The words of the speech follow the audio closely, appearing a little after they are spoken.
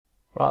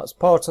Right, as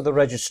part of the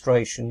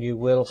registration you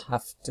will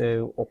have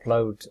to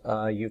upload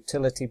a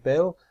utility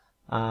bill,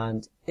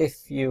 and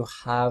if you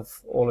have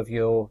all of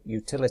your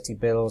utility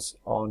bills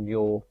on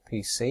your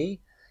PC,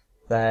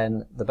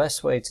 then the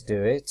best way to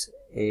do it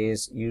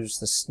is use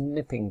the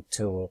snipping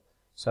tool.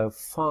 So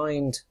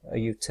find a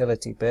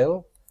utility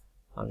bill.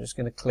 I'm just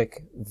going to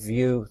click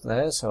view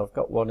there, so I've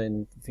got one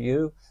in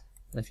view,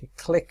 and if you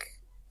click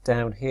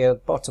down here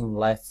bottom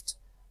left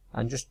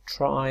and just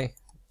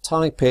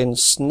type in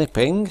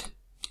snipping,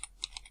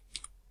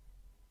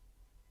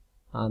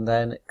 and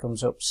then it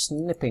comes up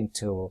snipping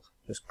tool.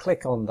 Just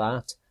click on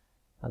that,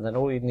 and then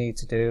all you need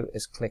to do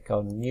is click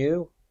on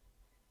new,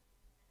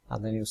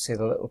 and then you'll see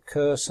the little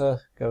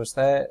cursor goes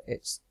there.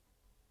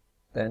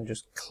 Then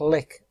just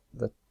click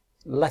the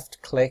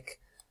left click,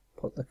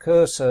 put the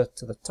cursor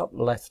to the top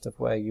left of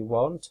where you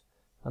want,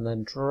 and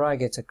then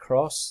drag it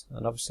across.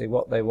 And obviously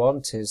what they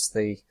want is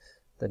the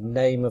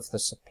name of the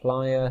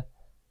supplier,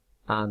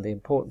 and the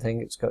important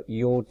thing, it's got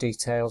your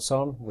details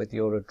on with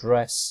your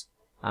address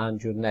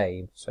and your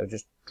name. So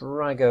just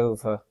drag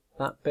over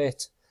that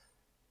bit,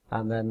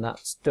 and then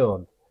that's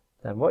done.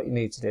 Then what you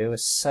need to do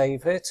is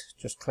save it.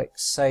 Just click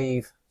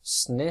save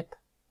snip,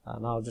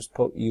 and I'll just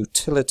put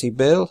utility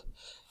bill,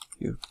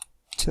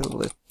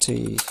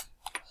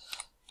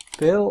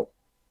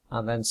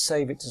 and then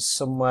save it to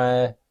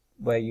somewhere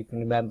where you can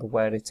remember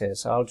where it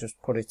is. I'll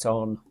just put it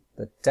on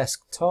the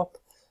desktop.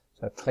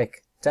 So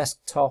click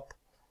desktop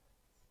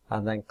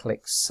and then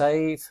click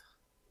save,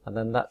 and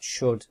then that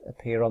should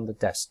appear on the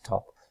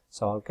desktop.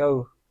 So I'll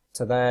go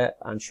to there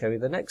and show you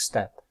the next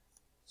step.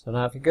 So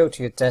now if you go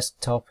to your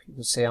desktop, you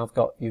can see I've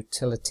got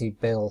utility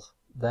bill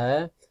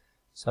there.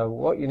 So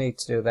what you need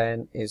to do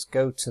then is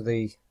go to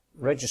the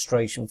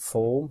registration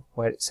form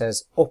where it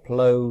says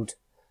upload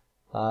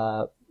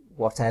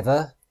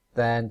whatever.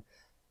 Then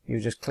you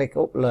just click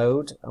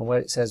upload, and where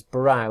it says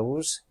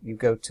browse, you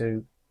go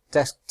to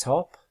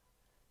desktop,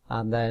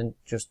 and then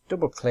just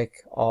double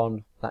click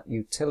on that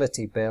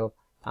utility bill,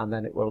 and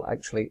then it will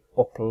actually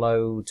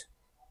upload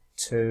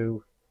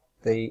to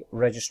the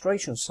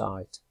registration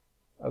site.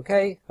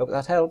 Okay, hope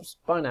that helps.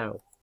 Bye now.